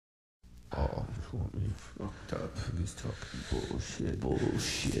fucked up. He's talking bullshit.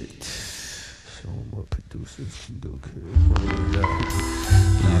 Bullshit. Show him what producers can do, kid.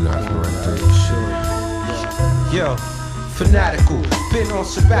 You got to run through the shit. Yo, fanatical, been on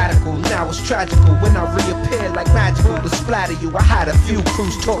sabbatical. Now it's tragical when I reappear like magical to splatter you. I had a few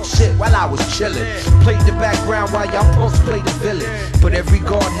crews talk shit while I was chillin'. Played the background while y'all punks played the villain. But every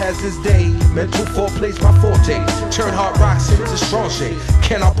god has his day. Mental foreplay's my forte. Turn hard rocks into strong shade.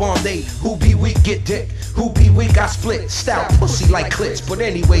 Can I bond they? Who be weak get dick? Who be weak I split. Stout pussy like clits. But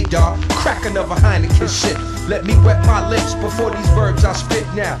anyway, dawg, crack another Heineken shit. Let me wet my lips before these verbs I spit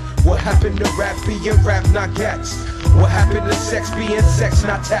now. What happened to rap being rap, not gats? What happened to sex being sex,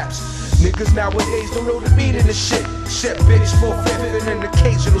 not taps? Niggas nowadays don't know the meaning of shit. Shit, bitch, more vivid than an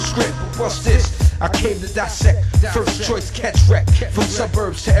occasional script. But what's this? I came to dissect. First choice, catch wreck. From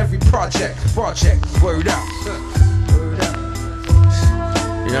suburbs to every project. Word up.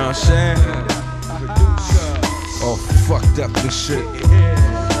 You know what I'm saying? All fucked up and shit.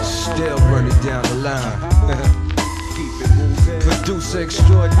 Still running down the line. Producer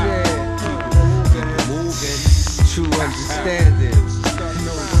extraordinaire. Keep it moving. True understanding.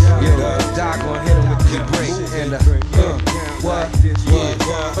 Yeah, Doc gon' hit him with the break and what?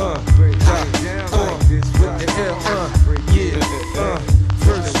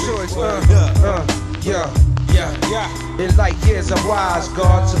 First choice, yeah. In like years of wise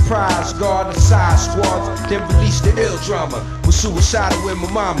guard, surprise guard, the side squads, then release the ill drama. Was suicidal with my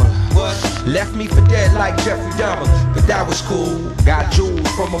mama. What? Left me for dead like Jeffrey Dahmer, but that was cool. Got jewels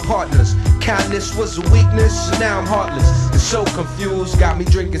from my partners. Kindness was a weakness, and now I'm heartless and so confused. Got me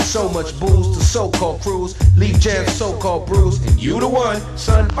drinking so much booze to so-called crews, leave jams so-called bruised. And you the one,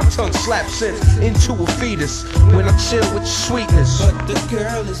 son, my tongue slaps sense into a fetus when I chill with your sweetness. But the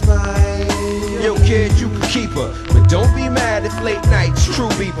girl is mine. Yo kid, you can keep her, but don't be mad if late nights true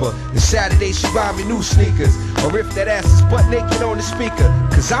beeper. And Saturday she buy me new sneakers, or if that ass is butt naked on the speaker.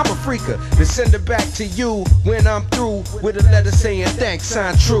 Cause I'm a freaker, then send it back to you when I'm through with a letter saying thanks,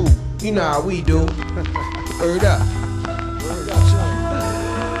 sign true. You know how we do. Word up.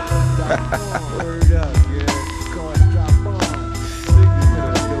 Word up, yeah. Cars drop bombs.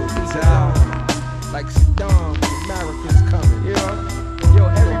 Like Saddam, America's coming. You know? Yo,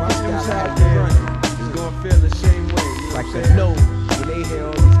 every producer out there is gonna feel the same way. Like the nose.